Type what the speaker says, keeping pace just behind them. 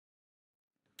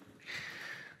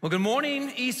Well, good morning,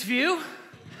 Eastview.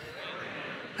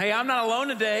 Hey, I'm not alone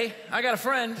today. I got a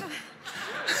friend.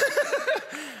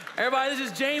 Everybody,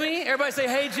 this is Jamie. Everybody say,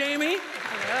 hey, Jamie.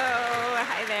 Hello,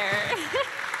 hi there.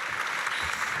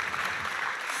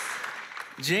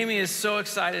 Jamie is so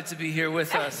excited to be here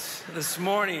with us this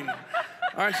morning.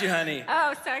 Aren't you, honey?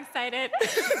 Oh, so excited.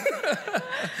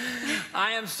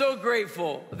 I am so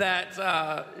grateful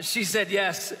that she said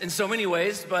yes in so many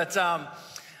ways, but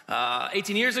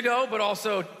 18 years ago, but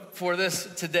also for this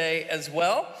today as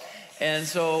well. And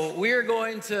so we're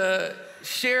going to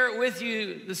share with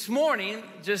you this morning,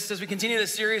 just as we continue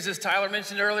this series, as Tyler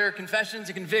mentioned earlier, confessions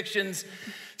and convictions,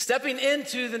 stepping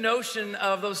into the notion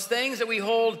of those things that we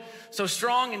hold so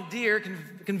strong and dear,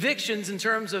 convictions in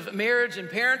terms of marriage and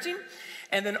parenting,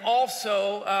 and then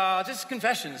also just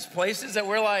confessions, places that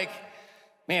we're like,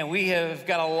 man, we have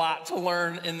got a lot to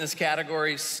learn in this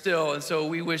category still. And so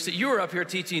we wish that you were up here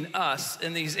teaching us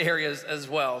in these areas as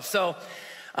well. So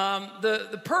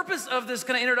the purpose of this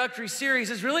kind of introductory series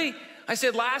is really, I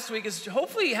said last week, is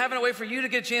hopefully having a way for you to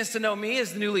get a chance to know me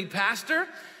as the new lead pastor,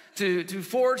 to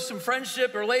forge some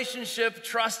friendship, relationship,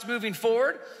 trust moving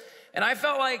forward. And I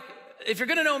felt like if you're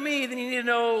gonna know me, then you need to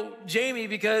know Jamie,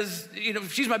 because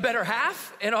she's my better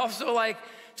half, and also like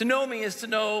to know me is to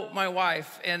know my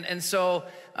wife. And so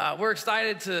we're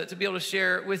excited to be able to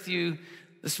share with you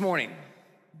this morning.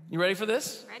 You ready for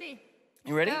this? Ready.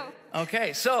 You ready? Go.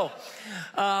 Okay, so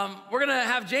we're gonna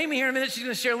have Jamie here in a minute. She's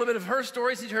gonna share a little bit of her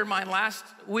story since you heard mine last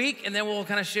week, and then we'll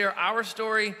kind of share our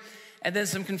story, and then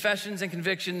some confessions and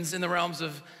convictions in the realms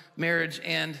of marriage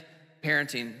and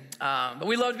parenting. But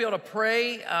we love to be able to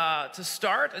pray to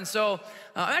start. And so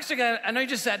I know you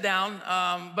just sat down,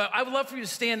 but I would love for you to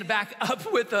stand back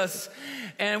up with us.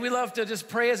 And we love to just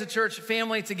pray as a church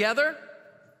family together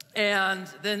and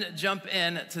then jump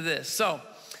into this. So,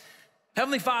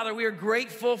 Heavenly Father, we are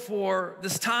grateful for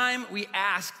this time. We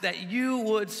ask that you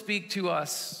would speak to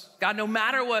us. God, no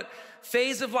matter what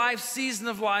phase of life, season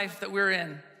of life that we're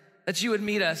in, that you would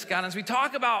meet us, God. As we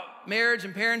talk about marriage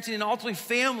and parenting and ultimately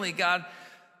family, God,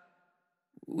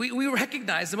 we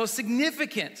recognize the most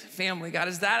significant family, God,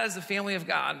 is that as the family of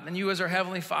God, and you as our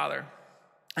Heavenly Father.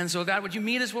 And so, God, would you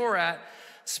meet us where we're at,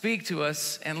 speak to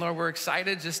us, and Lord, we're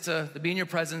excited just to be in your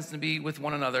presence and to be with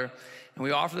one another. And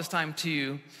we offer this time to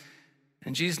you.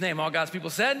 In Jesus' name, all God's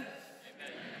people said? Amen.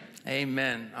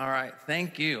 Amen. All right,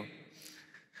 thank you.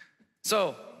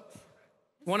 So,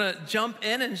 I want to jump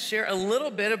in and share a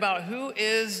little bit about who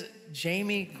is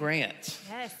Jamie Grant.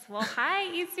 Yes, well, hi,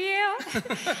 Eastview.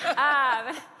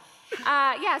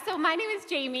 So my name is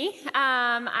Jamie.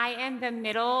 I am the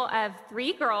middle of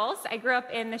three girls. I grew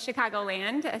up in the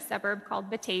Chicagoland, a suburb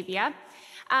called Batavia.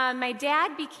 My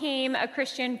dad became a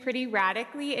Christian pretty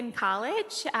radically in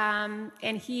college,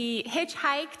 and he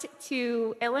hitchhiked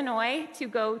to Illinois he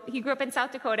grew up in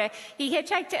South Dakota. He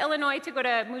hitchhiked to Illinois to go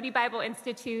to Moody Bible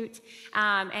Institute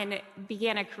and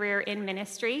began a career in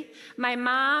ministry. My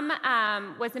mom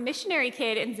was a missionary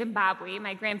kid in Zimbabwe.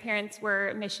 My grandparents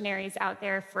were missionaries out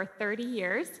there for 30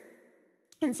 years.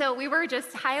 And so we were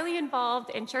just highly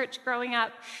involved in church growing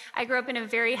up. I grew up in a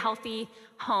very healthy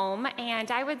home,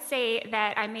 and I would say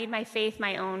that I made my faith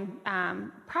my own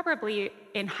probably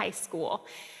in high school.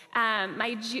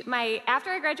 After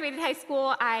I graduated high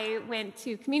school, I went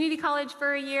to community college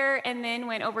for a year, and then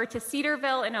went over to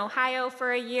Cedarville in Ohio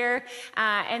for a year,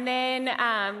 and then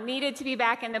needed to be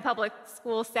back in the public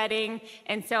school setting,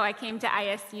 and so I came to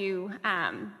ISU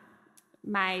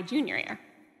my junior year.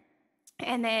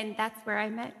 And then that's where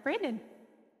I met Brandon.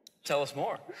 Tell us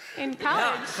more. In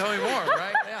college. Yeah, tell me more,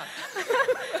 right? Yeah.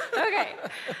 Okay.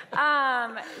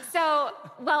 A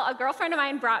girlfriend of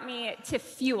mine brought me to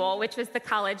Fuel, which was the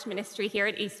college ministry here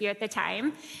at Eastview at the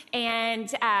time.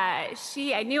 And I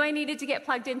knew I needed to get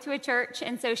plugged into a church,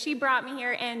 and so she brought me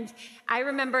here. And I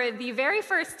remember the very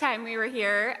first time we were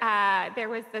here, there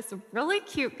was this really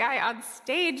cute guy on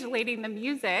stage leading the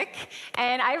music.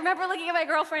 And I remember looking at my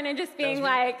girlfriend and just being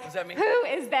like, is that me? Who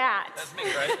is that? That's me,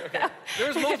 right? Okay. There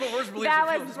was multiple words believed.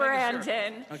 That was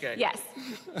Brandon. Sure. Okay. Yes.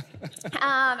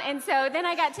 And so then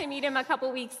I got to meet him a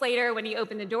couple weeks later when he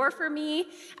opened the door for me.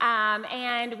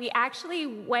 And we actually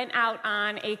went out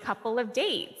on a couple of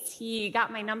dates. He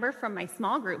got my number from my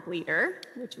small group leader,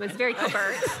 which was very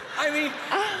covert. I mean,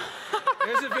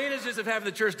 there's advantages of having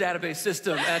the church database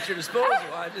system at your disposal.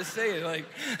 I just say it like.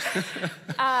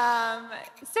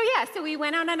 So we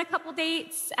went out on a couple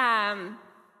dates. And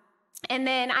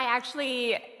then I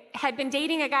actually had been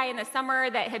dating a guy in the summer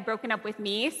that had broken up with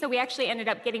me, so we actually ended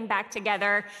up getting back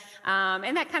together,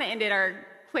 and that kind of ended our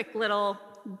quick little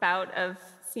bout of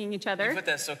seeing each other. You put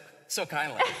that so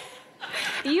kindly.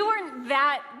 You weren't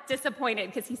that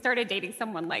disappointed because he started dating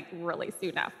someone like really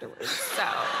soon afterwards, so.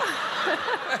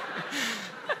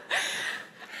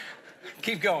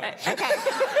 Keep going. Okay.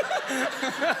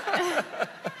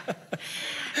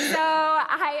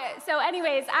 So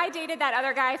anyways, I dated that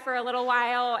other guy for a little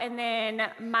while, and then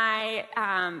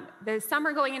the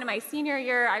summer going into my senior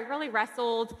year, I really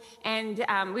wrestled, and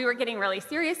we were getting really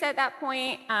serious at that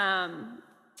point,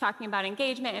 talking about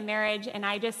engagement and marriage, and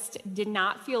I just did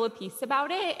not feel a peace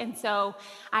about it, and so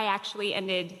I actually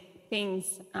ended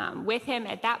things with him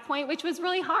at that point, which was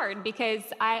really hard because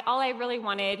all I really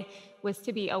wanted was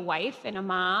to be a wife and a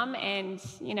mom, and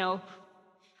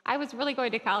I was really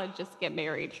going to college just to get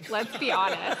married, let's be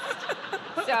honest.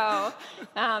 So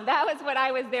that was what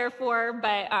I was there for,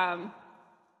 but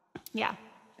yeah.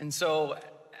 And so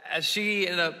as she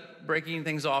ended up breaking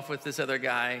things off with this other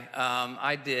guy,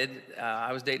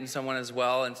 I was dating someone as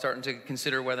well and starting to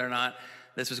consider whether or not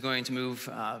this was going to move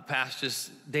past just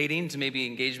dating to maybe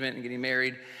engagement and getting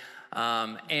married.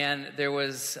 And there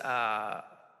was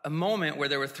a moment where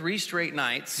there were 3 straight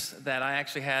nights that I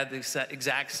actually had the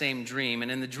exact same dream.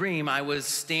 And in the dream, I was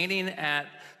standing at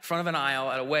front of an aisle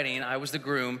at a wedding. I was the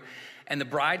groom, and the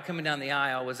bride coming down the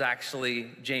aisle was actually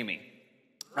Jamie.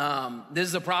 This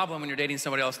is a problem when you're dating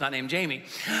somebody else not named Jamie.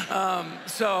 I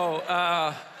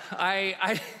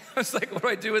was like, what do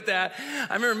I do with that?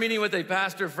 I remember meeting with a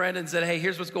pastor friend and said, hey,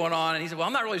 here's what's going on. And he said, well,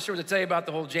 I'm not really sure what to tell you about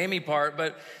the whole Jamie part,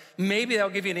 but maybe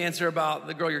that'll give you an answer about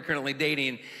the girl you're currently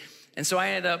dating. And so I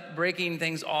ended up breaking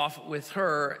things off with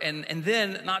her, and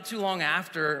then not too long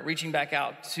after, reaching back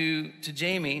out to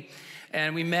Jamie,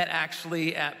 and we met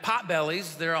actually at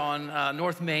Potbelly's. They're on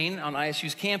North Main on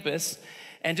ISU's campus,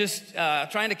 and just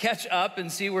trying to catch up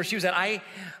and see where she was at. I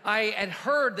had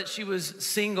heard that she was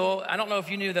single. I don't know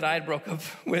if you knew that I had broke up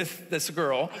with this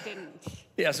girl. I didn't.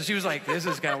 Yeah, so she was like, this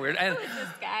is kind of weird. And, who is this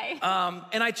guy?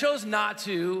 And I chose not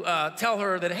to tell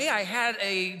her that, hey, I had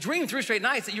a dream 3 straight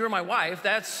nights that you were my wife.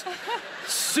 That's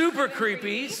super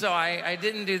creepy, so I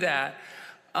didn't do that.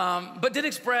 But did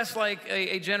express like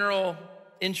a general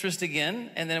interest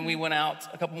again, and then we went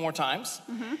out a couple more times.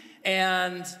 Mm-hmm.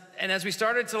 And as we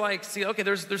started to like see, okay,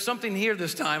 there's something here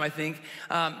this time, I think,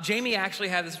 Jamie actually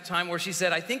had this time where she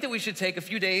said, I think that we should take a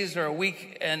few days or a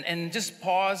week and just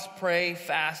pause, pray,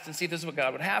 fast, and see if this is what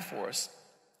God would have for us.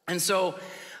 And so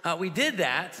we did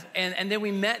that, and then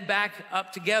we met back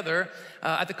up together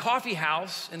at the coffee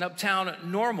house in Uptown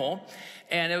Normal.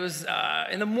 And it was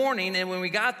in the morning, and when we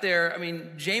got there, I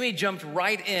mean, Jamie jumped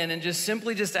right in and just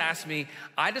simply asked me,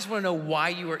 I just want to know why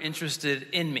you were interested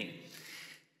in me.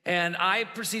 And I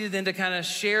proceeded then to kind of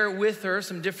share with her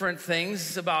some different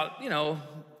things about,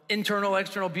 internal,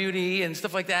 external beauty and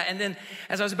stuff like that. And then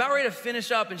as I was about ready to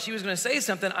finish up and she was going to say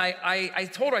something, I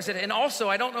told her, I said, and also,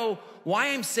 I don't know why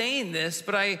I'm saying this,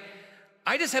 but I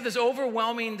just have this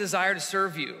overwhelming desire to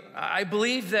serve you. I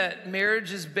believe that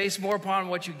marriage is based more upon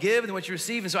what you give than what you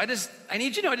receive. And so I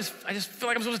need you to know, I just feel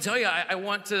like I'm supposed to tell you, I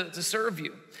want to serve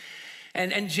you.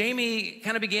 And Jamie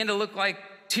kind of began to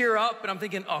tear up, and I'm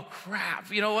thinking, oh crap,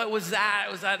 what was that?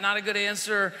 Was that not a good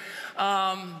answer?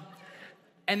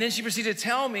 And then she proceeded to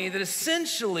tell me that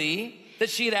essentially that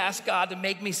she had asked God to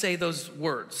make me say those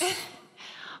words.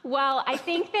 Well, I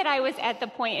think that I was at the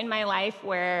point in my life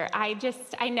where I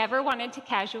never wanted to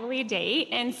casually date.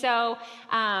 And so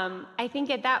I think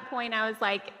at that point I was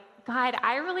like, God,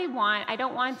 I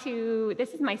don't want to,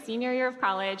 this is my senior year of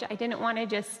college. I didn't want to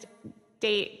just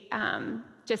date,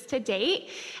 just to date.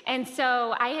 And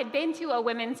so I had been to a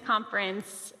women's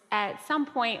conference at some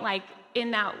point, like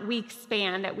in that week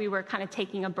span that we were kind of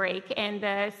taking a break. And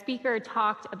the speaker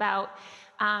talked about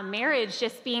marriage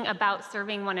just being about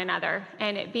serving one another,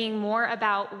 and it being more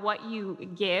about what you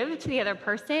give to the other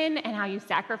person and how you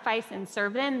sacrifice and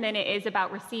serve them than it is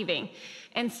about receiving.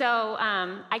 And so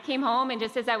I came home, and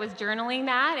just as I was journaling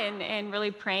that and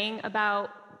really praying about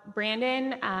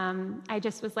Brandon, I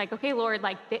just was like, okay, Lord,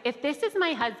 if this is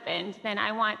my husband, then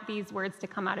I want these words to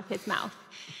come out of his mouth.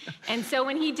 And so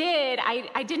when he did,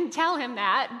 I didn't tell him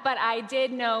that, but I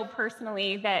did know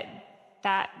personally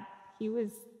that he was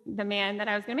the man that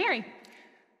I was going to marry.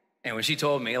 And when she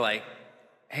told me,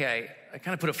 hey, I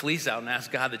kind of put a fleece out and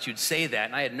asked God that you'd say that,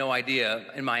 and I had no idea.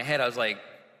 In my head, I was like,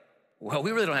 well, we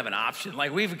really don't have an option.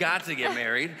 We've got to get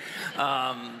married,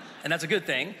 and that's a good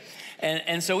thing.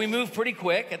 And so we moved pretty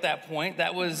quick at that point.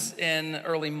 That was in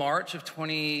early March of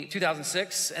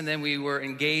 2006, and then we were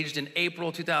engaged in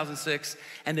April 2006,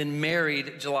 and then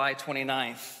married July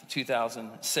 29th,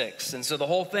 2006. And so the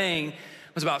whole thing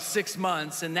was about 6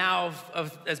 months, and now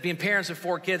as being parents of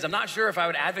 4 kids, I'm not sure if I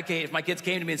would advocate if my kids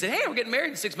came to me and said, hey, we're getting married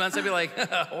in 6 months. I'd be like,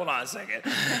 hold on a second.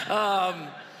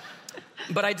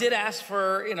 But I did ask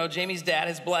for, Jamie's dad,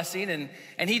 his blessing,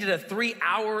 and he did a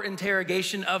 3-hour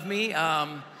interrogation of me,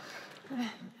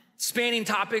 spanning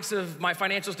topics of my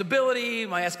financial stability,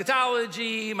 my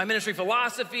eschatology, my ministry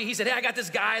philosophy. He said, hey, I got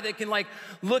this guy that can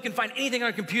look and find anything on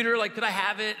a computer, could I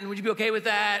have it? And would you be okay with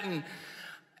that? And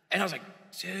I was like,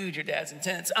 dude, your dad's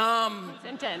intense. It's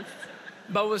intense.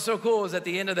 But what was so cool is at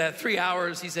the end of that 3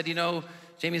 hours, he said,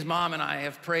 Jamie's mom and I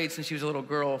have prayed since she was a little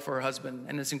girl for her husband,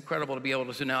 and it's incredible to be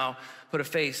able to now put a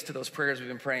face to those prayers we've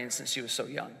been praying since she was so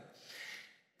young.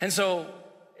 And so,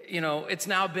 it's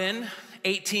now been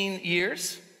 18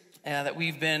 years that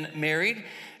we've been married,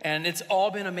 and it's all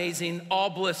been amazing,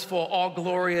 all blissful, all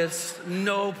glorious,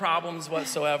 no problems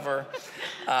whatsoever.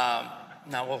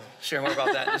 Now we'll share more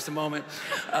about that in just a moment.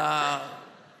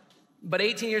 But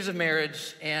 18 years of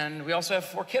marriage, and we also have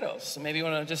 4 kiddos. So maybe you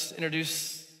want to just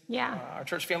introduce our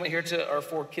church family here to our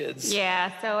 4 kids. Yeah,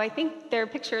 so I think their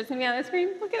picture is going to be on the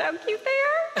screen. Look at how cute they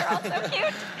are. They're all so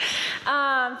cute.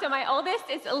 So my oldest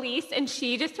is Elise, and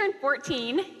she just turned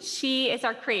 14. She is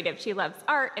our creative. She loves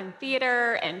art and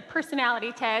theater and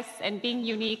personality tests and being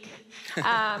unique.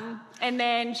 And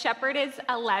then Shepherd is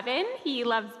 11. He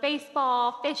loves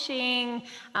baseball, fishing,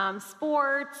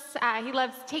 sports. He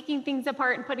loves taking things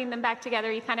apart and putting them back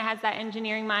together. He kind of has that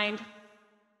engineering mind.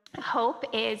 Hope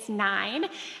is 9,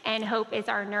 and Hope is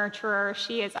our nurturer.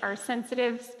 She is our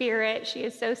sensitive spirit. She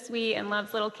is so sweet and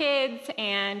loves little kids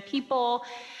and people.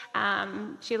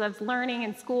 She loves learning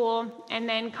in school. And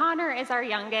then Connor is our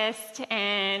youngest,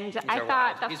 and I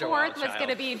thought the 4th was going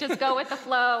to be just go with the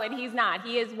flow, and he's not.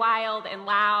 He is wild and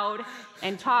loud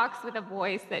and talks with a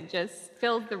voice that just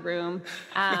fills the room.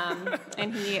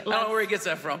 And he I don't know where he gets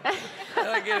that from.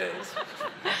 I get it.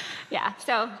 Yeah,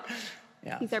 so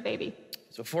he's our baby.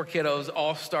 So 4 kiddos,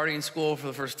 all starting school for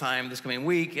the first time this coming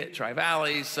week at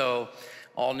Tri-Valley. So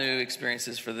all new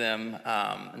experiences for them.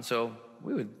 And so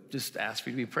we would just ask for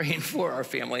you to be praying for our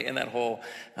family in that whole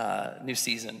new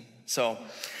season. So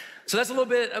that's a little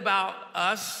bit about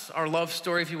us, our love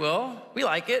story, if you will. We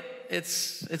like it.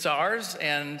 It's ours.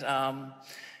 And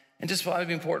just thought it'd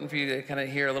be important for you to kind of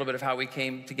hear a little bit of how we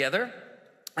came together.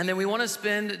 And then we want to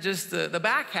spend just the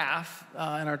back half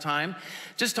in our time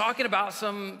just talking about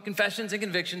some confessions and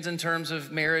convictions in terms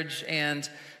of marriage and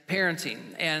parenting.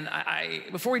 And I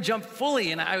before we jump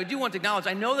fully, and I do want to acknowledge,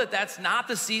 I know that that's not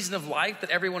the season of life that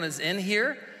everyone is in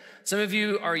here. Some of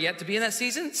you are yet to be in that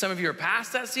season. Some of you are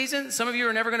past that season. Some of you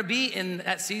are never going to be in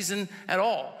that season at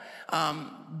all.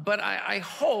 But I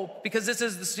hope, because this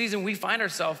is the season we find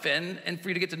ourselves in, and for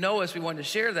you to get to know us, we wanted to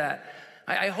share that.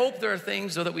 I hope there are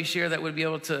things, though, that we share that would be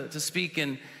able to speak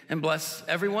and bless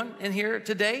everyone in here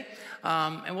today.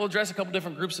 And we'll address a couple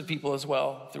different groups of people as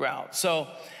well throughout. So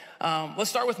let's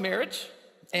start with marriage.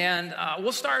 And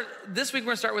this week we're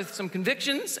going to start with some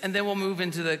convictions, and then we'll move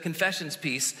into the confessions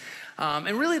piece.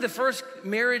 And really the first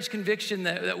marriage conviction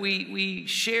that we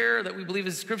share, that we believe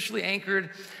is scripturally anchored,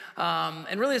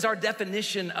 and really is our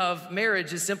definition of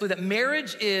marriage, is simply that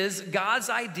marriage is God's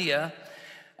idea,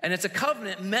 and it's a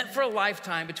covenant meant for a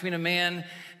lifetime between a man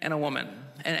and a woman.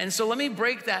 And so let me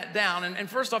break that down. And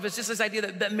first off, it's just this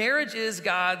idea that marriage is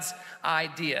God's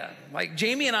idea. Like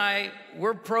Jamie and I,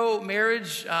 we're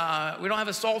pro-marriage. We don't have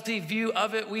a salty view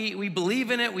of it. We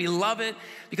believe in it. We love it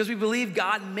because we believe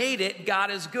God made it. God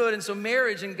is good. And so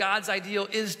marriage and God's ideal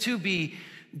is to be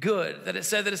good. That it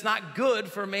said that it's not good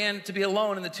for a man to be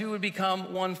alone and the two would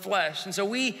become one flesh. And so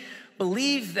we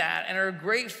believe that and are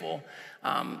grateful.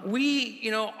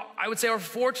 I would say are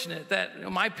fortunate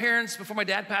that my parents, before my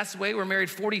dad passed away, were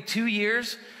married 42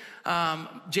 years.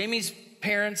 Jamie's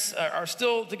parents are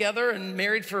still together and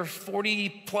married for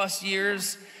 40 plus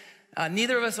years.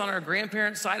 Neither of us on our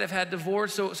grandparents' side have had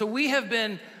divorce. So we have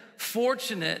been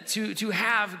fortunate to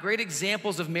have great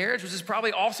examples of marriage, which has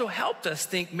probably also helped us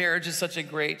think marriage is such a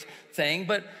great thing.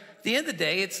 But at the end of the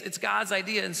day, it's God's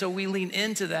idea. And so we lean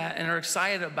into that and are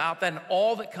excited about that and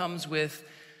all that comes with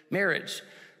marriage.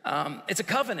 It's a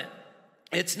covenant.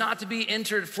 It's not to be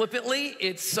entered flippantly.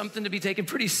 It's something to be taken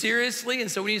pretty seriously. And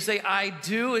so when you say I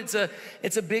do, it's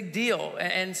a big deal.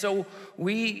 And so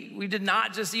we did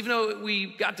not just, even though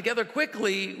we got together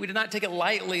quickly, we did not take it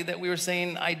lightly that we were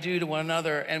saying I do to one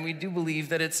another. And we do believe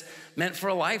that it's meant for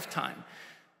a lifetime.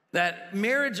 That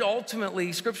marriage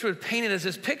ultimately, Scripture would paint it as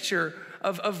this picture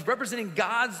of representing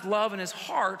God's love and his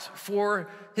heart for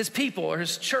his people or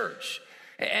his church.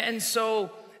 And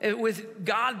so with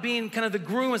God being kind of the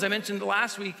groom, as I mentioned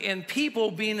last week, and people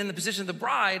being in the position of the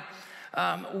bride,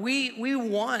 we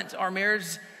want our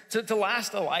marriage to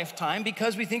last a lifetime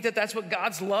because we think that that's what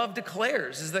God's love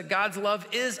declares, is that God's love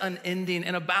is unending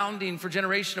and abounding for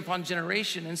generation upon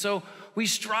generation. And so we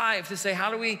strive to say, how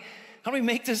do we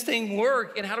make this thing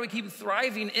work? And how do we keep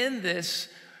thriving in this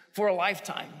for a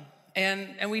lifetime?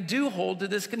 And we do hold to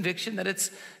this conviction that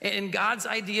it's in God's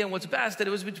idea and what's best, that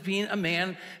it was between a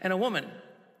man and a woman.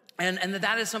 And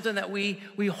that is something that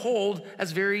we hold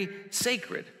as very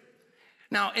sacred.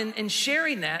 Now, in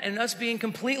sharing that and us being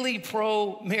completely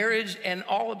pro-marriage and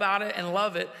all about it and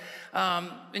love it,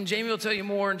 and Jamie will tell you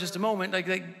more in just a moment,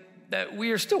 that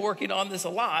we are still working on this a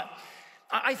lot.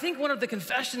 I think one of the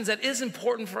confessions that is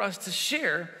important for us to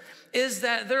share is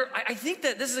that I think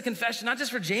that this is a confession, not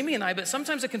just for Jamie and I, but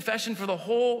sometimes a confession for the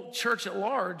whole church at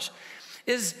large,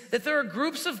 is that there are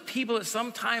groups of people that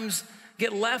sometimes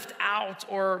get left out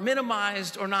or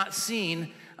minimized or not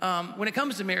seen when it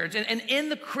comes to marriage. And in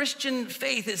the Christian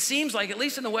faith, it seems like, at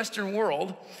least in the Western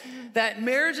world, that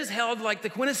marriage is held like the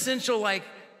quintessential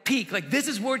peak. Like, this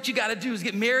is what you gotta do, is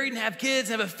get married and have kids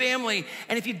and have a family.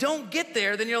 And if you don't get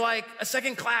there, then you're like a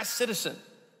second-class citizen.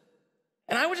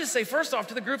 And I would just say, first off,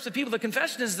 to the groups of people, the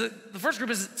confession is that the first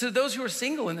group is to those who are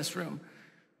single in this room.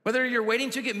 Whether you're waiting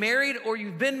to get married or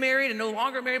you've been married and no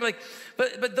longer married,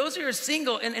 but those who are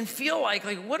single and feel like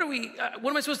what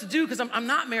am I supposed to do because I'm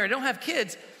not married, I don't have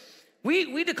kids.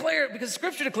 We declare, because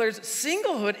Scripture declares,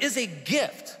 singlehood is a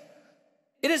gift.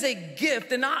 It is a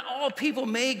gift, and not all people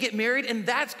may get married, and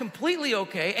that's completely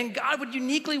okay. And God would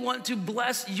uniquely want to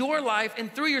bless your life,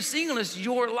 and through your singleness,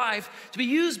 your life, to be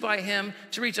used by Him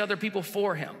to reach other people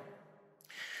for Him.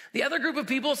 The other group of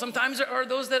people sometimes are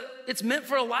those that it's meant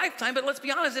for a lifetime, but let's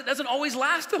be honest, it doesn't always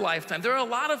last a lifetime. There are a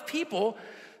lot of people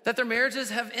that their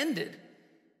marriages have ended.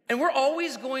 And we're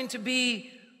always going to be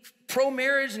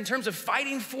pro-marriage in terms of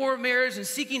fighting for marriage and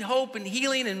seeking hope and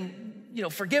healing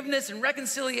and forgiveness and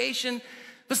reconciliation.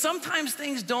 But sometimes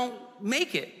things don't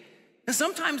make it. And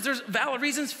sometimes there's valid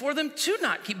reasons for them to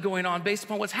not keep going on based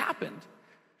upon what's happened.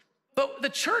 But the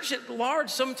church at large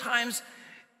sometimes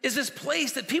is this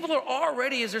place that people are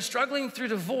already, as they're struggling through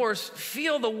divorce,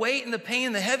 feel the weight and the pain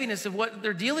and the heaviness of what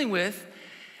they're dealing with.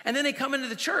 And then they come into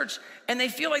the church and they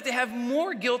feel like they have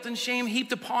more guilt and shame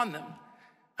heaped upon them.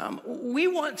 We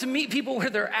want to meet people where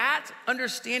they're at,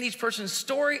 understand each person's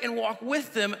story, and walk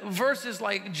with them versus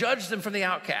judge them from the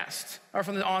outcast or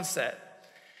from the onset.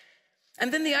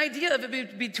 And then the idea of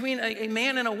it between a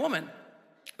man and a woman.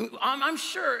 I'm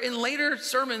sure in later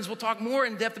sermons we'll talk more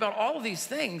in depth about all of these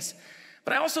things.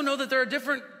 But I also know that there are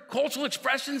different cultural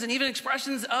expressions and even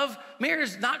expressions of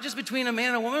marriage, not just between a man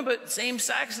and a woman, but same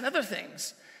sex and other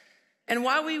things. And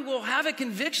while we will have a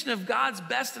conviction of God's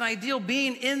best and ideal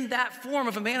being in that form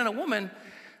of a man and a woman,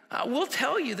 we'll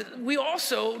tell you that we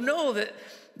also know that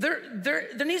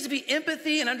there needs to be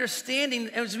empathy and understanding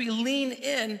as we lean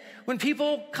in when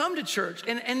people come to church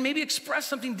and maybe express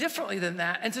something differently than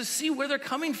that, and to see where they're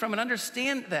coming from and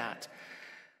understand that.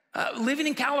 Living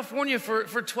in California for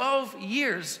 12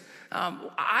 years,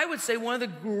 I would say one of the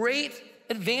great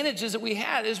advantages that we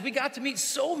had is we got to meet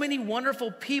so many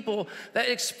wonderful people that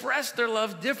express their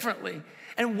love differently.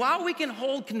 And while we can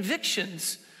hold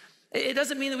convictions, it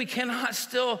doesn't mean that we cannot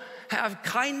still have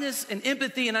kindness and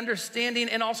empathy and understanding,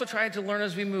 and also try to learn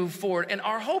as we move forward. And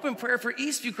our hope and prayer for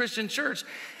Eastview Christian Church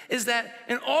is that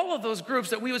in all of those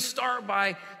groups that we would start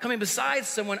by coming beside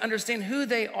someone, understand who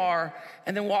they are,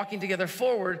 and then walking together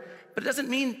forward. But it doesn't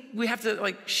mean we have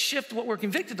to shift what we're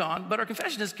convicted on, but our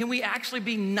confession is, can we actually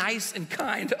be nice and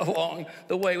kind along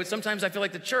the way, which sometimes I feel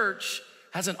like the church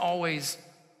hasn't always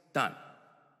done.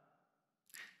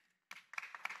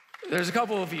 There's a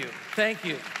couple of you. Thank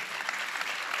you.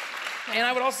 And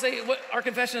I would also say what our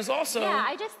confession is also. Yeah,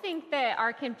 I just think that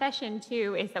our confession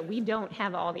too is that we don't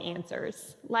have all the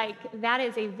answers. That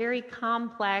is a very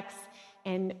complex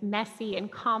and messy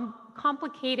and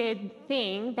complicated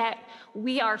thing, that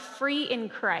we are free in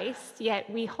Christ, yet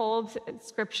we hold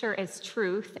Scripture as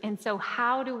truth. And so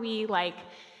how do we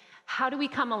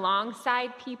come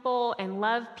alongside people and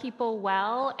love people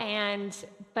well,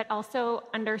 but also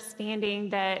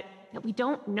understanding that we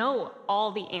don't know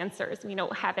all the answers. We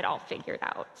don't have it all figured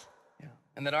out. Yeah.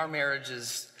 And that our marriage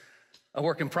is a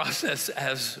work in process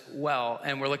as well.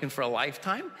 And we're looking for a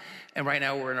lifetime. And right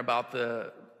now we're in about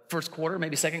the first quarter,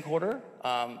 maybe second quarter.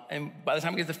 And by the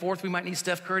time we get to the fourth, we might need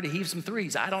Steph Curry to heave some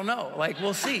threes. I don't know.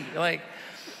 We'll see.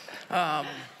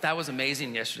 That was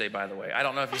amazing yesterday, by the way. I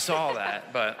don't know if you saw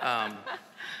that, but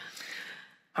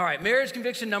all right, marriage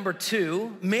conviction number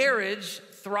 2. Marriage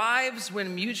thrives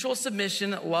when mutual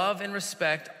submission, love, and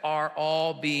respect are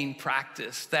all being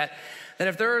practiced. That That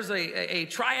if there is a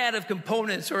triad of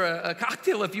components or a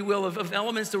cocktail, if you will, of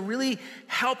elements to really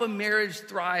help a marriage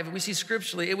thrive, we see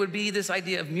scripturally, it would be this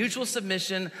idea of mutual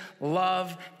submission,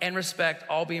 love, and respect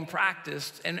all being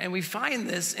practiced. And we find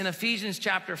this in Ephesians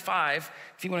chapter 5,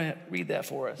 if you want to read that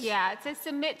for us. Yeah, it says,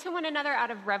 submit to one another out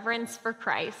of reverence for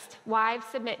Christ. Wives,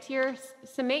 submit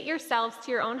yourselves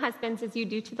to your own husbands as you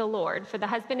do to the Lord. For the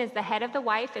husband is the head of the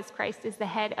wife, as Christ is the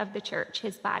head of the church,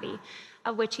 his body,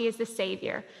 of which he is the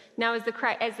Savior. Now, as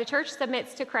the church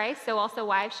submits to Christ, so also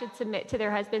wives should submit to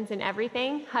their husbands in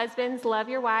everything. Husbands, love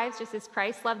your wives just as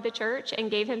Christ loved the church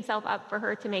and gave himself up for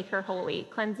her to make her holy,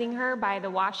 cleansing her by the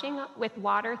washing with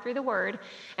water through the word,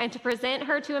 and to present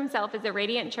her to himself as a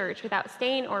radiant church without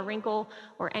stain or wrinkle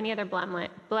or any other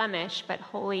blemish, but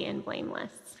holy and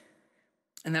blameless.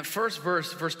 In that first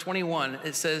verse, verse 21,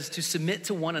 it says to submit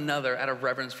to one another out of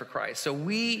reverence for Christ. So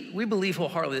we believe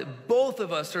wholeheartedly that both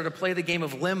of us are to play the game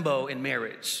of limbo in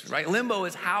marriage, right? Limbo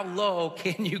is how low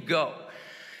can you go?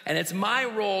 And it's my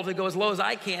role to go as low as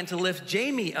I can to lift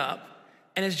Jamie up.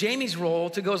 And it's Jamie's role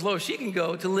to go as low as she can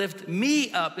go to lift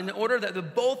me up in order that the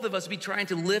both of us be trying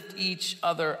to lift each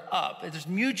other up. There's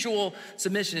mutual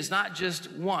submission. It's not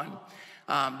just one.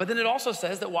 But then it also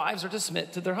says that wives are to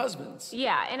submit to their husbands.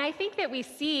 Yeah, and I think that we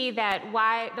see that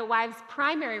the wife's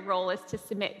primary role is to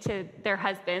submit to their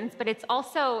husbands, but it's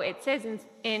also, it says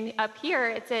in up here,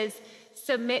 it says,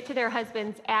 submit to their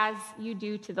husbands as you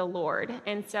do to the Lord.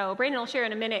 And so Brandon will share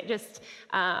in a minute just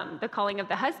the calling of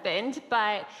the husband,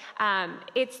 but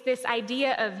it's this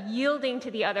idea of yielding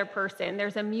to the other person.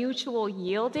 There's a mutual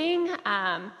yielding.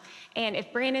 And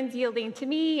if Brandon's yielding to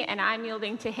me and I'm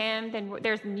yielding to him, then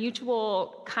there's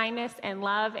mutual kindness and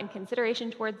love and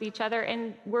consideration towards each other,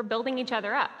 and we're building each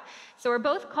other up. So we're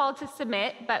both called to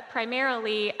submit, but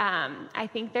primarily, I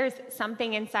think there's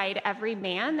something inside every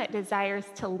man that desires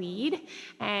to lead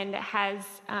and has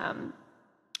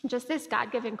just this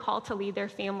God-given call to lead their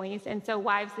families. And so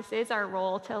wives, this is our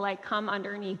role to come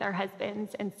underneath our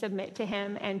husbands and submit to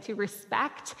him and to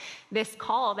respect this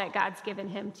call that God's given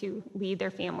him to lead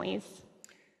their families.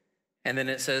 And then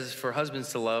it says for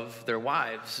husbands to love their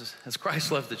wives as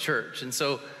Christ loved the church. And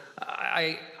so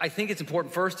I think it's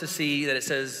important first to see that it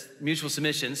says mutual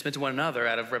submission, submit to one another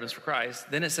out of reverence for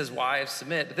Christ. Then it says wives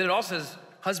submit, but then it also says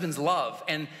husbands love.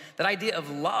 And that idea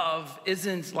of love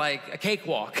isn't like a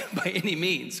cakewalk by any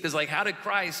means, because how did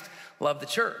Christ love the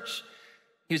church?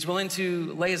 He was willing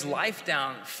to lay his life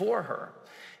down for her.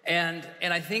 And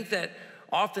I think that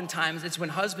oftentimes it's when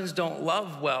husbands don't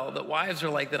love well that wives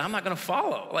are that I'm not gonna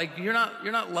follow. You're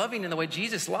not loving in the way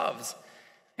Jesus loves.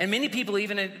 And many people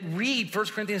even read 1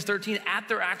 Corinthians 13 at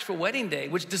their actual wedding day,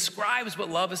 which describes what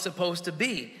love is supposed to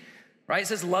be. Right? It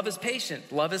says love is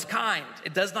patient, love is kind.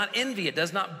 It does not envy, it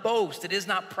does not boast, it is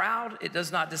not proud, it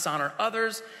does not dishonor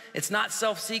others. It's not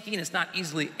self-seeking, it's not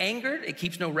easily angered, it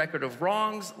keeps no record of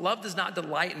wrongs. Love does not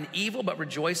delight in evil, but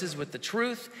rejoices with the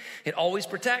truth. It always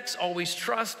protects, always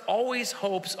trusts, always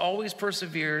hopes, always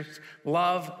perseveres.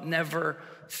 Love never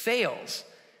fails.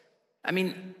 I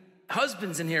mean,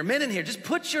 husbands in here, men in here, just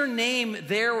put your name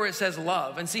there where it says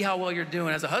love and see how well you're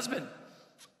doing as a husband.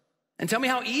 And tell me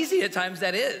how easy at times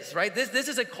that is, right? This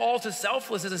is a call to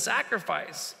selflessness, a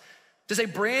sacrifice. To say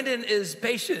Brandon is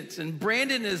patient, and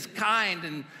Brandon is kind,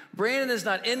 and Brandon is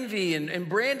not envy, and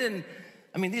Brandon,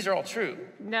 I mean, these are all true.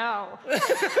 No.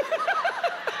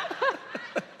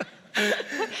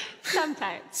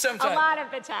 Sometimes. A lot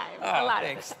of the time. Oh, a lot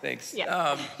thanks, of the time. thanks.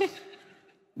 Yeah.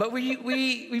 But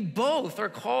we both are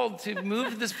called to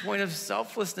move to this point of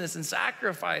selflessness and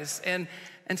sacrifice and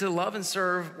to love and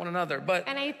serve one another.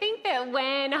 And I think that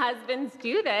when husbands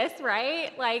do this,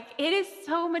 right, it is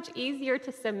so much easier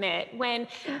to submit. When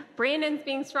Brandon's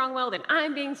being strong-willed and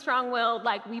I'm being strong-willed,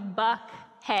 we buck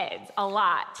heads a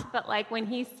lot. But when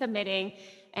he's submitting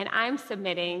and I'm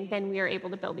submitting, then we are able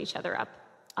to build each other up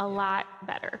a lot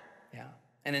better. Yeah.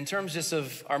 And in terms just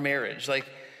of our marriage, like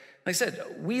I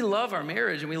said, we love our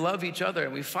marriage and we love each other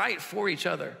and we fight for each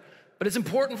other. But it's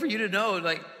important for you to know,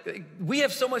 we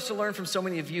have so much to learn from so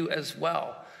many of you as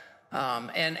well.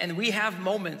 And we have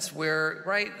moments where,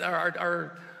 right,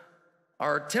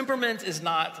 our temperament is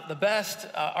not the best.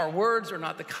 Our words are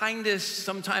not the kindest.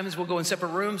 Sometimes we'll go in separate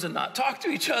rooms and not talk to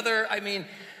each other. I mean,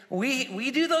 we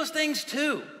do those things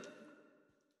too.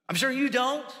 I'm sure you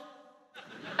don't.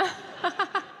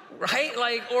 Right?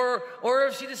 Or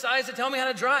if she decides to tell me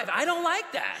how to drive, I don't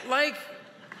like that.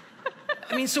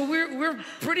 So we're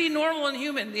pretty normal and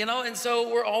human, and so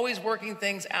we're always working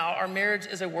things out. Our marriage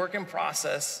is a work in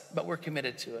process, but we're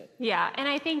committed to it. Yeah, and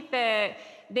I think the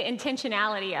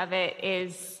intentionality of it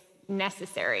is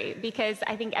necessary, because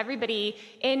I think everybody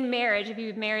in marriage, if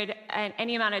you've married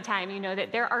any amount of time, you know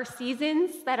that there are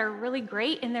seasons that are really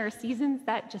great and there are seasons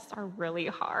that just are really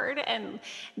hard and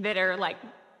that are like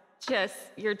just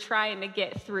you're trying to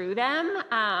get through them.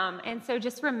 And so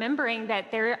just remembering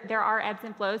that there are ebbs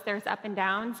and flows, there's up and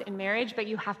downs in marriage, but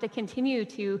you have to continue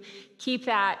to keep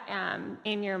that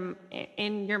in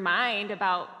your mind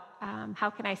about how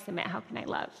can I submit, how can I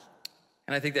love.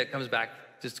 And I think that comes back,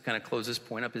 just to kind of close this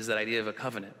point up, is that idea of a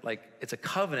covenant. Like, it's a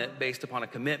covenant based upon a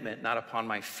commitment, not upon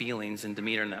my feelings and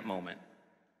demeanor in that moment.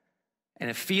 And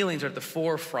if feelings are at the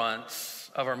forefront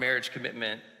of our marriage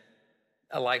commitment,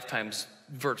 a lifetime's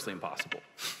virtually impossible.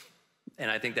 And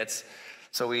I think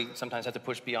so we sometimes have to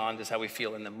push beyond just how we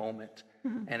feel in the moment.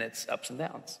 And it's ups and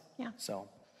downs. Yeah. So,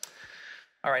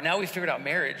 all right, now we've figured out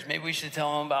marriage. Maybe we should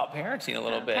tell them about parenting a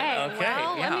little bit. Okay,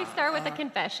 well, yeah. let me start with a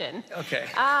confession. Okay.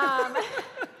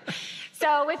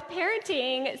 So with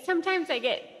parenting, sometimes I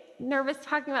get nervous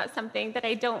talking about something that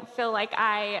I don't feel like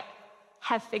I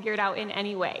have figured out in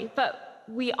any way, but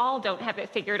we all don't have it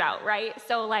figured out, right?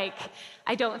 So like,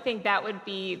 I don't think that would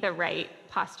be the right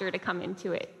posture to come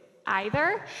into it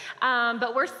either.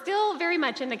 But we're still very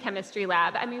much in the chemistry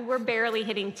lab. I mean, we're barely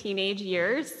hitting teenage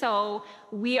years, so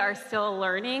we are still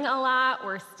learning a lot.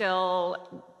 We're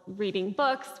still reading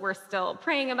books. We're still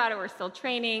praying about it. We're still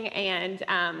training. And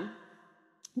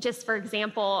just for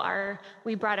example,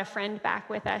 we brought a friend back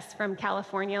with us from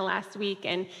California last week,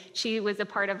 and she was a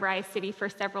part of Rise City for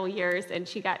several years, and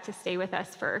she got to stay with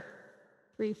us for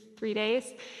three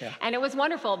days. Yeah. And it was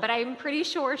wonderful, but I'm pretty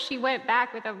sure she went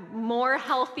back with a more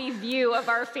healthy view of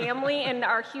our family and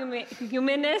our humanity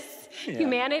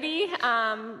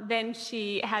than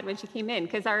she had when she came in,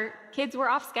 because our kids were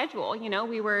off schedule. You know,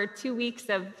 we were 2 weeks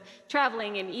of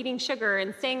traveling and eating sugar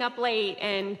and staying up late,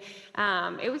 and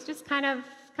it was just kind of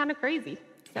crazy.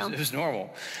 So, it was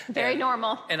normal. Very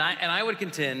normal. And I would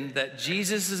contend that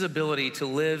Jesus' ability to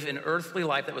live an earthly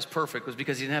life that was perfect was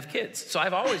because he didn't have kids. So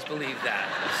I've always believed that.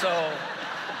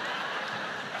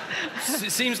 So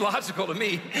it seems logical to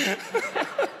me.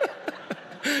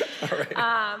 All right.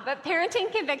 But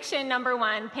parenting conviction number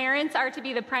 1, parents are to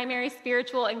be the primary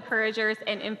spiritual encouragers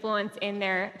and influence in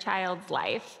their child's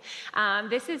life.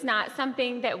 This is not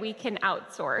something that we can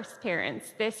outsource,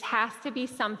 parents. This has to be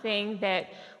something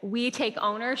that we take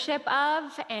ownership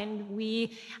of and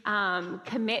we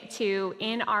commit to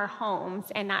in our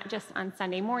homes, and not just on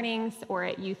Sunday mornings or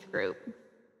at youth group.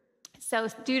 So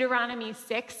Deuteronomy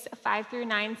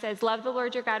 6:5-9 says, "Love the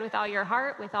Lord your God with all your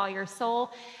heart, with all your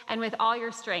soul, and with all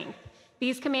your strength.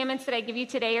 These commandments that I give you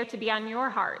today are to be on your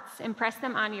hearts. Impress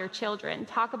them on your children.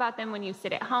 Talk about them when you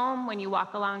sit at home, when you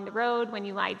walk along the road, when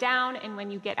you lie down, and when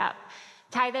you get up.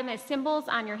 Tie them as symbols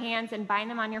on your hands and bind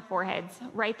them on your foreheads.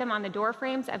 Write them on the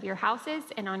doorframes of your houses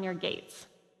and on your gates."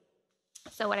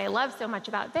 So what I love so much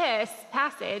about this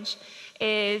passage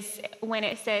is when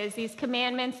it says, "These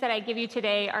commandments that I give you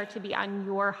today are to be on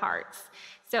your hearts."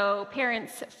 So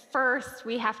parents, first,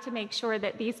 we have to make sure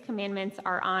that these commandments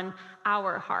are on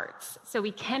our hearts. So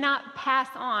we cannot pass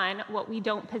on what we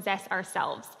don't possess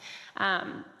ourselves.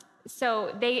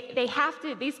 So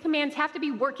these commands have to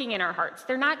be working in our hearts.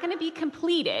 They're not going to be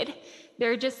completed.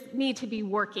 They just need to be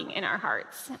working in our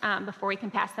hearts before we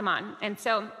can pass them on. And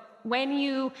so when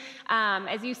you,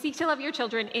 as you seek to love your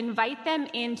children, invite them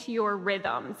into your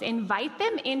rhythms. Invite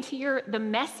them into the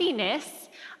messiness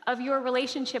of your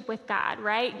relationship with God,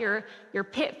 right? Your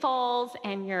pitfalls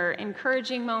and your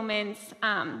encouraging moments.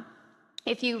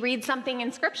 If you read something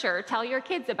in Scripture, tell your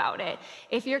kids about it.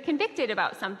 If you're convicted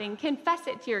about something, confess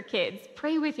it to your kids.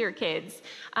 Pray with your kids.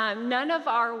 None of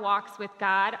our walks with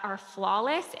God are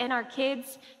flawless, and our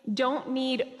kids don't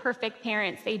need perfect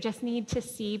parents. They just need to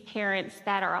see parents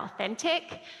that are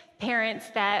authentic,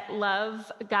 parents that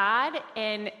love God,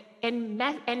 and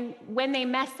when they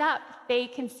mess up, they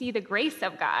can see the grace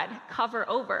of God cover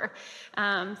over.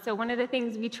 So one of the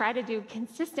things we try to do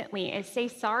consistently is say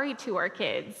sorry to our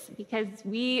kids, because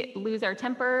we lose our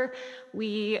temper,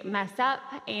 we mess up,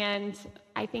 and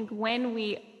I think when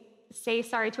we say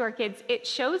sorry to our kids, it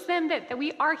shows them that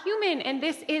we are human, and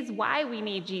this is why we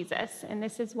need Jesus, and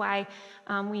this is why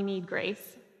we need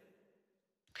grace.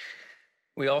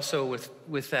 We also,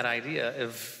 with that idea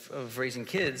of raising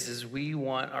kids, is we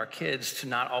want our kids to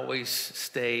not always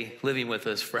stay living with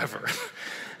us forever.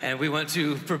 And we want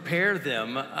to prepare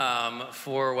them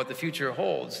for what the future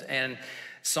holds. And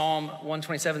Psalm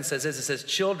 127 says this, it says,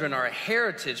 children are a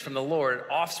heritage from the Lord,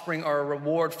 offspring are a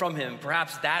reward from him.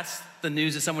 Perhaps that's the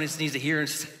news that someone needs to hear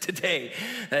today,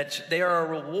 that they are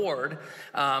a reward.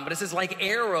 But it says, like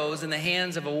arrows in the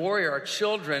hands of a warrior are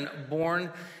children born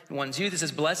in one's youth. It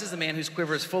says, blessed is the man whose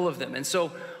quiver is full of them. And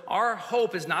so our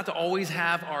hope is not to always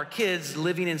have our kids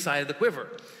living inside of the quiver.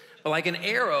 But like an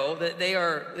arrow, that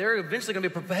they're eventually going to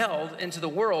be propelled into the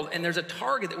world, and there's a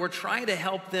target that we're trying to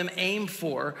help them aim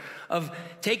for, of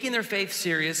taking their faith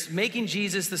serious, making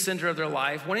Jesus the center of their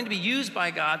life, wanting to be used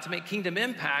by God to make kingdom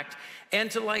impact,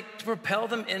 and to propel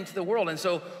them into the world. And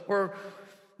so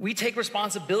we take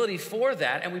responsibility for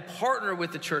that, and we partner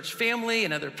with the church family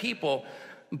and other people.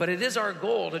 But it is our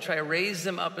goal to try to raise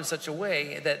them up in such a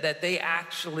way that they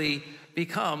actually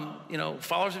become,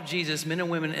 followers of Jesus, men and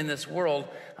women in this world,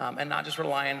 and not just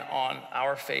relying on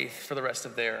our faith for the rest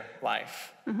of their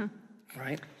life.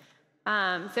 Right?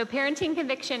 So parenting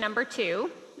conviction number 2,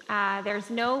 there's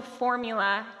no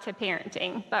formula to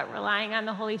parenting, but relying on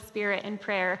the Holy Spirit and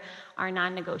prayer are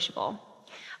non-negotiable.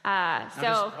 Just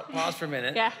pause for a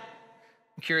minute. Yeah.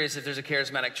 I'm curious if there's a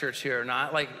charismatic church here or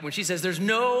not. Like when she says there's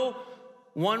no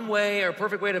one way or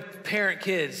perfect way to parent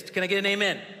kids, can I get an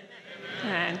amen?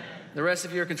 Amen. The rest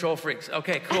of you are control freaks.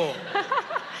 Okay, cool.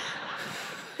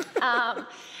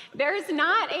 There's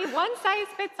not a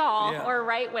one-size-fits-all or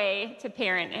right way to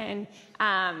parent,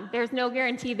 and there's no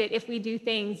guarantee that if we do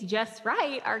things just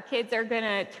right, our kids are going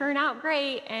to turn out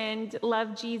great and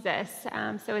love Jesus.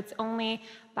 So it's only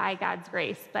by God's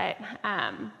grace. But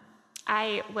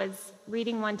I was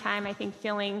reading one time, I think,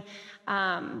 feeling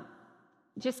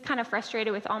just kind of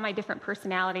frustrated with all my different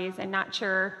personalities and not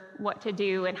sure what to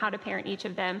do and how to parent each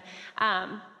of them.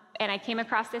 And I came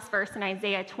across this verse in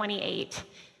Isaiah 28,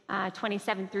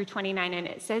 27 through 29, and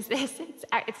it says this.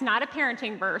 It's not a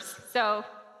parenting verse, so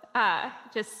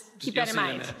just keep that in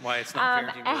mind. Why it's not a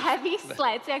parenting verse. A heavy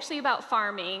sledge, it's actually about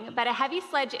farming, but a heavy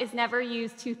sledge is never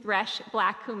used to thresh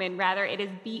black cumin. Rather, it is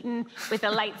beaten with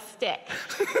a light stick.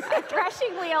 A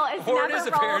threshing wheel is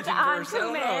never rolled on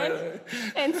cumin.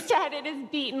 Instead, it is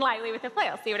beaten lightly with a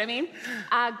flail. See what I mean?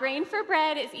 Grain for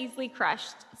bread is easily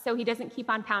crushed, so he doesn't keep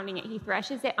on pounding it. He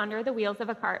threshes it under the wheels of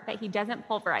a cart, but he doesn't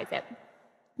pulverize it.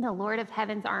 The Lord of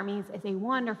Heaven's armies is a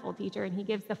wonderful teacher, and he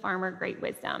gives the farmer great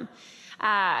wisdom.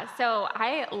 So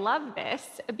I love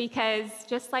this because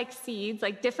just like seeds,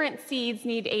 like different seeds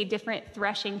need a different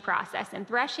threshing process. And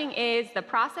threshing is the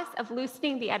process of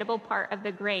loosening the edible part of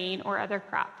the grain or other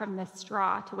crop from the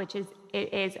straw to which it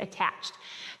is attached.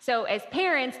 So as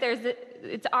parents,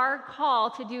 it's our call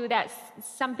to do that,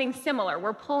 something similar.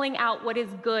 We're pulling out what is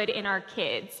good in our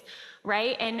kids,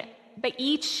 right? But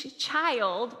each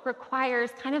child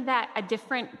requires kind of a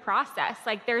different process.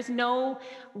 Like there's no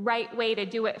right way to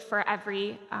do it for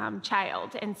every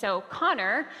child. And so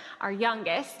Connor, our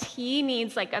youngest, he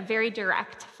needs like a very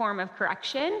direct form of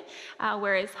correction,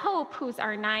 whereas Hope, who's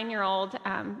our 9-year-old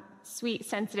sweet,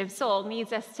 sensitive soul,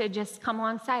 needs us to just come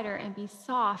alongside her and be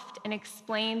soft and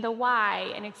explain the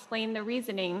why and explain the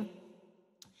reasoning.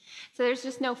 So there's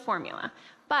just no formula.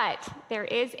 But there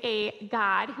is a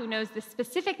God who knows the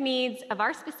specific needs of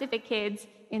our specific kids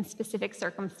in specific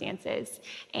circumstances,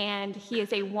 and he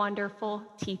is a wonderful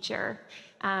teacher.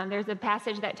 There's a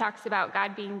passage that talks about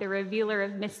God being the revealer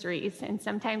of mysteries, and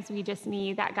sometimes we just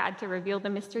need that God to reveal the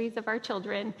mysteries of our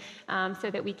children so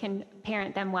that we can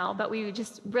parent them well. But we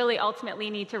just really ultimately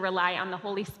need to rely on the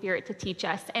Holy Spirit to teach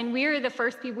us. And we're the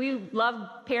first people. We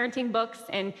love parenting books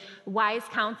and wise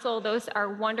counsel. Those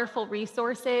are wonderful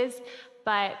resources.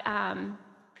 But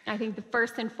I think the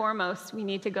first and foremost, we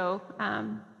need to go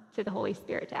to the Holy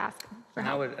Spirit to ask for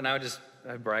help. I would just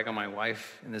brag on my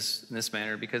wife in this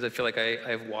manner, because I feel like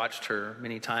I've watched her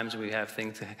many times when we have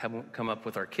things to come up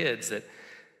with our kids, that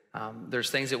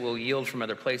there's things that will yield from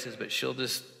other places, but she'll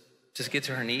just get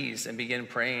to her knees and begin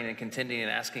praying and contending and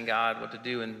asking God what to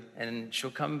do. And she'll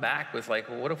come back with like,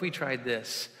 well, what if we tried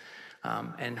this?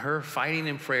 And her fighting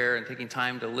in prayer and taking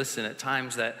time to listen at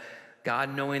times, that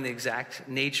God knowing the exact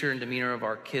nature and demeanor of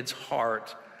our kid's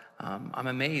heart, I'm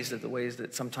amazed at the ways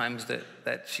that sometimes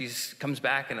that she comes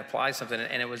back and applies something,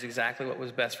 and it was exactly what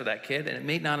was best for that kid, and it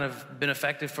may not have been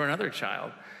effective for another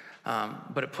child,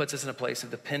 but it puts us in a place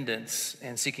of dependence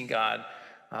and seeking God,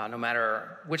 no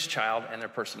matter which child and their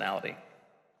personality.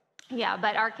 Yeah,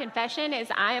 but our confession is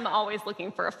I am always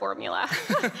looking for a formula.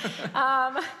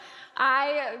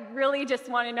 I really just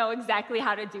want to know exactly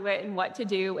how to do it and what to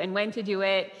do and when to do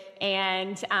it.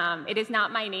 And it is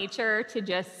not my nature to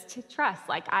just trust.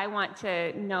 Like, I want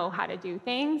to know how to do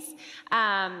things.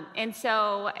 And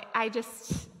so I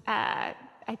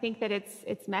think that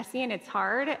it's messy and it's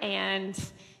hard. And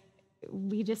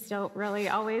we just don't really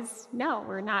always know.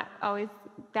 We're not always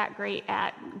that great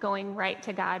at going right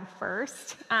to God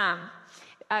first.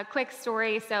 A quick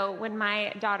story. So when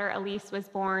my daughter Elise was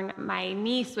born, my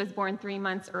niece was born 3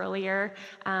 months earlier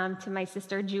to my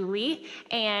sister Julie.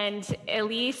 And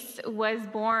Elise was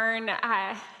born,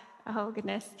 oh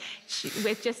goodness,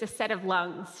 with just a set of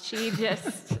lungs. She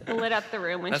just lit up the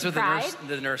room when That's she what cried.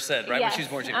 the nurse said, right? Yes. When she was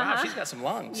born, she wow, she's got some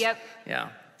lungs. Yep. Yeah.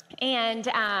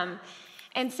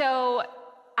 And so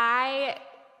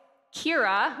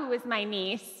Kira, who was my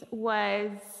niece,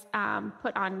 was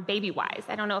put on Baby Wise.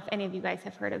 I don't know if any of you guys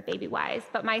have heard of Baby Wise,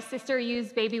 but my sister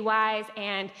used Baby Wise,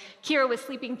 and Kira was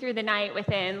sleeping through the night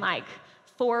within like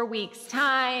 4 weeks'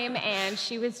 time, and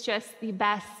she was just the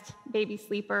best baby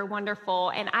sleeper, wonderful,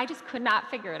 and I just could not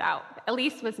figure it out.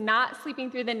 Elise was not sleeping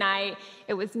through the night.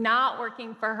 It was not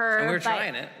working for her. And we were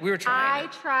trying it. I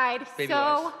tried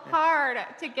so hard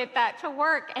to get that to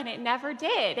work, and it never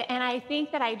did. And I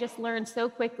think that I just learned so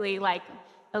quickly, like,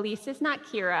 Elise is not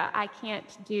Kira. I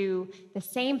can't do the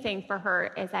same thing for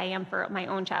her as I am for my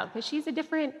own child, because she's a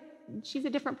different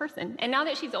person. And now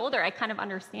that she's older, I kind of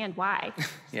understand why.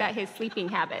 She's got his sleeping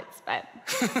habits, but.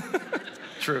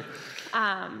 True.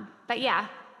 But yeah.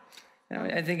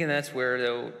 I think that's where,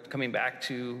 though, coming back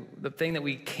to the thing that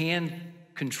we can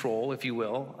control, if you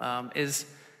will, is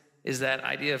that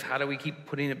idea of how do we keep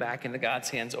putting it back into God's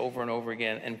hands over and over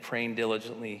again and praying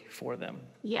diligently for them.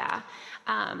 Yeah.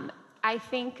 I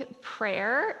think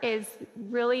prayer is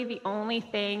really the only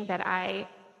thing that I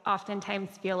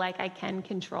oftentimes feel like I can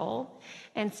control.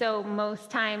 And so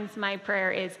most times my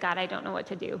prayer is, God, I don't know what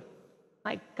to do.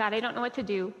 Like, God, I don't know what to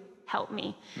do. Help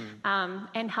me.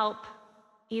 And help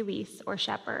Elise or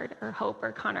Shepherd or Hope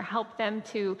or Connor. Help them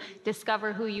to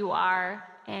discover who you are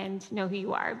and know who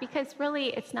you are. Because really,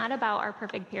 it's not about our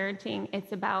perfect parenting.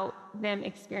 It's about them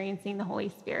experiencing the Holy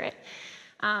Spirit.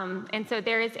 And so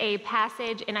there is a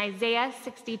passage in Isaiah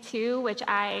 62, which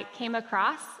I came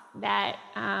across that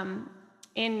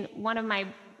in one of my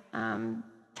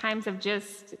times of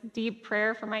just deep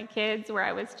prayer for my kids where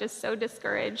I was just so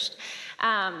discouraged.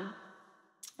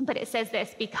 But it says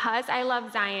this, because I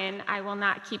love Zion, I will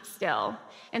not keep still.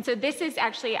 And so this is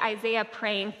actually Isaiah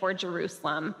praying for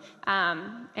Jerusalem.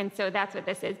 And so that's what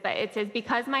this is. But it says,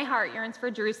 because my heart yearns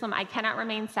for Jerusalem, I cannot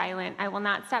remain silent. I will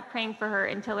not stop praying for her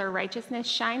until her righteousness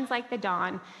shines like the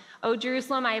dawn. O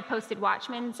Jerusalem, I have posted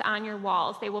watchmen on your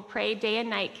walls. They will pray day and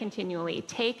night continually.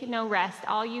 Take no rest,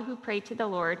 all you who pray to the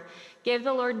Lord. Give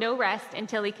the Lord no rest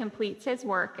until he completes his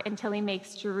work, until he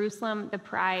makes Jerusalem the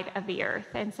pride of the earth.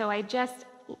 And so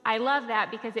I love that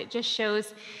because it just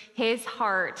shows his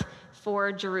heart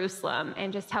for Jerusalem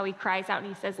and just how he cries out and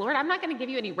he says, Lord, I'm not going to give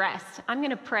you any rest. I'm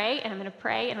going to pray and I'm going to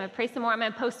pray and I'm going to pray some more. I'm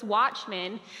going to post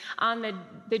watchmen on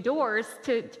the doors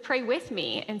to pray with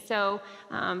me. And so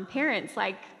parents,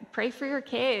 like, pray for your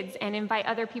kids and invite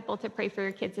other people to pray for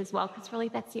your kids as well, because really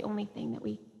that's the only thing that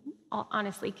we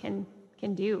honestly can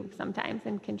do sometimes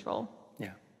and control.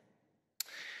 Yeah.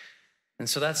 And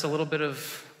so that's a little bit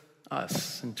of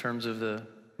us in terms of the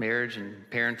marriage and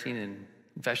parenting and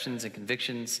confessions and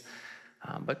convictions,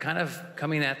 but kind of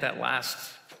coming at that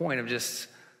last point of just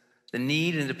the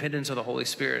need and dependence of the Holy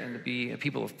Spirit and to be a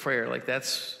people of prayer. Like,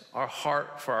 that's our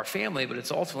heart for our family, but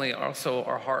it's ultimately also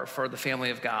our heart for the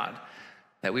family of God,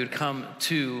 that we would come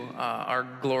to our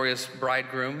glorious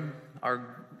bridegroom,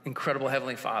 our incredible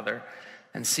Heavenly Father,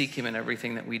 and seek him in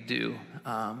everything that we do,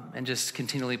 and just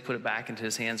continually put it back into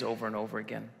his hands over and over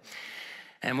again.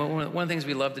 And one of the things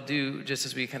we love to do, just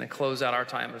as we kind of close out our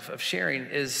time of sharing,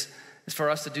 is for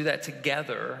us to do that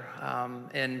together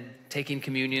in taking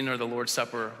communion or the Lord's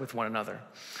Supper with one another.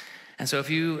 And so if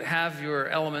you have your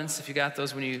elements, if you got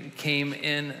those when you came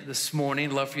in this morning,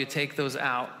 I'd love for you to take those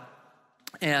out.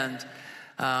 And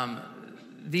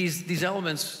these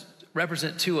elements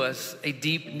represent to us a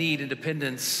deep need and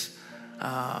dependence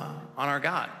on our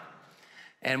God.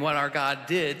 And what our God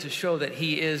did to show that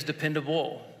he is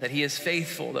dependable, that he is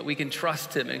faithful, that we can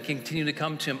trust him and continue to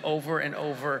come to him over and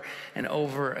over and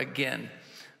over again,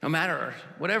 no matter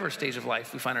whatever stage of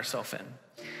life we find ourselves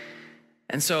in.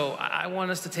 And so I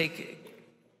want us to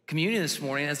take communion this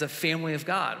morning as a family of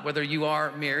God, whether you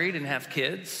are married and have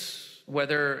kids,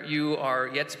 whether you are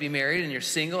yet to be married and you're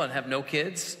single and have no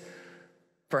kids,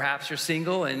 perhaps you're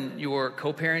single and you're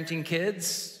co-parenting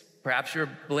kids, perhaps you're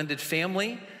a blended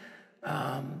family,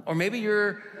 or maybe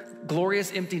you're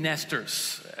glorious empty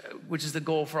nesters, which is the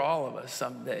goal for all of us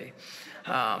someday.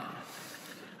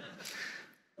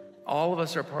 All of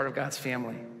us are part of God's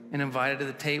family and invited to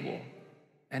the table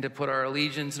and to put our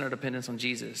allegiance and our dependence on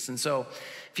Jesus. And so,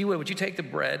 if you would you take the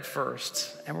bread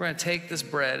first? And we're going to take this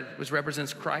bread, which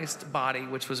represents Christ's body,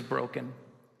 which was broken.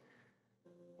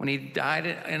 when he died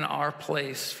in our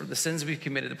place for the sins we've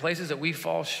committed, the places that we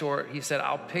fall short, he said,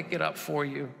 I'll pick it up for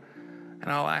you,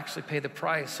 and I'll actually pay the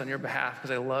price on your behalf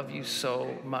because I love you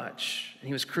so much. And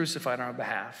he was crucified on our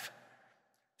behalf.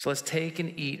 So let's take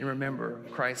and eat and remember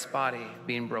Christ's body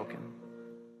being broken.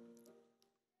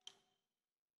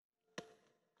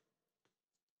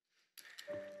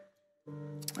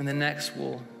 And then next,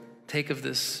 we'll take of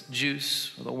this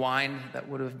juice, or the wine that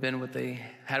would have been what they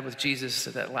had with Jesus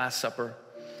at that Last Supper,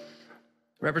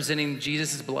 representing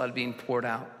Jesus' blood being poured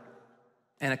out,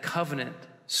 and a covenant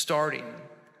starting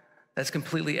that's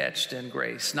completely etched in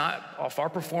grace, not off our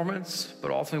performance, but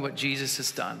ultimately what Jesus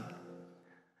has done.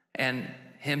 And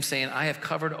him saying, I have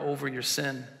covered over your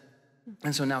sin,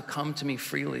 and so now come to me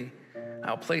freely.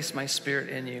 I'll place my spirit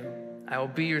in you. I will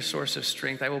be your source of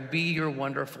strength. I will be your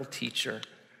wonderful teacher,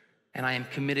 and I am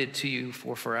committed to you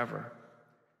for forever.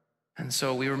 And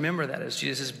so we remember that as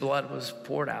Jesus' blood was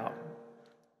poured out,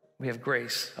 we have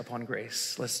grace upon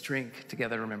grace. Let's drink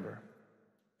together, remember.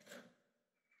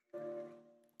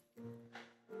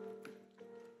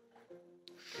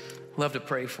 Love to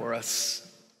pray for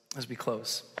us as we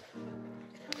close.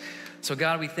 So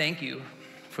God, we thank you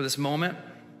for this moment.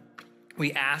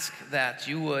 We ask that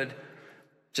you would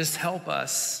just help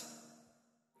us,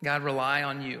 God, rely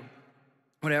on you.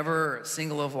 Whatever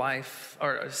single of life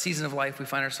or season of life we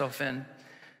find ourselves in,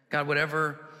 God,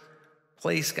 whatever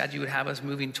place, God, you would have us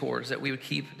moving towards, that we would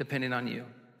keep depending on you.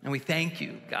 And we thank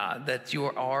you, God, that you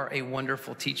are a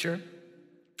wonderful teacher,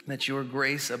 that your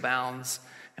grace abounds,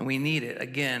 and we need it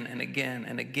again and again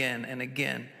and again and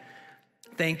again.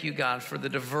 Thank you, God, for the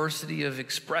diversity of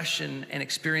expression and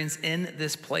experience in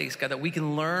this place, God, that we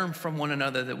can learn from one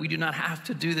another, that we do not have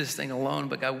to do this thing alone,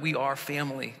 but God, we are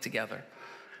family together.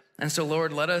 And so,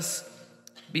 Lord, let us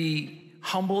be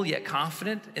humble yet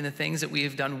confident in the things that we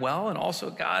have done well. And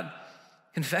also, God,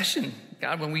 confession,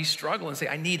 God, when we struggle and say,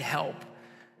 I need help.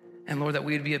 And Lord, that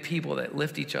we would be a people that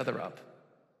lift each other up.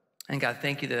 And God,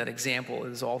 thank you that example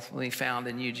is ultimately found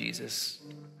in you, Jesus.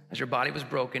 As your body was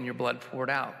broken, your blood poured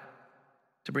out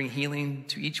to bring healing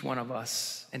to each one of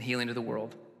us and healing to the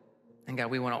world. And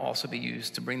God, we want to also be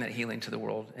used to bring that healing to the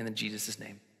world in Jesus'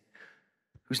 name,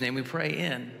 whose name we pray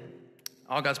in.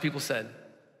 All God's people said,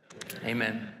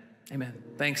 amen. Amen.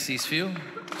 Thanks, Ceaseview.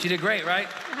 She did great, right?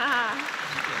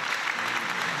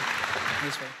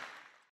 This way.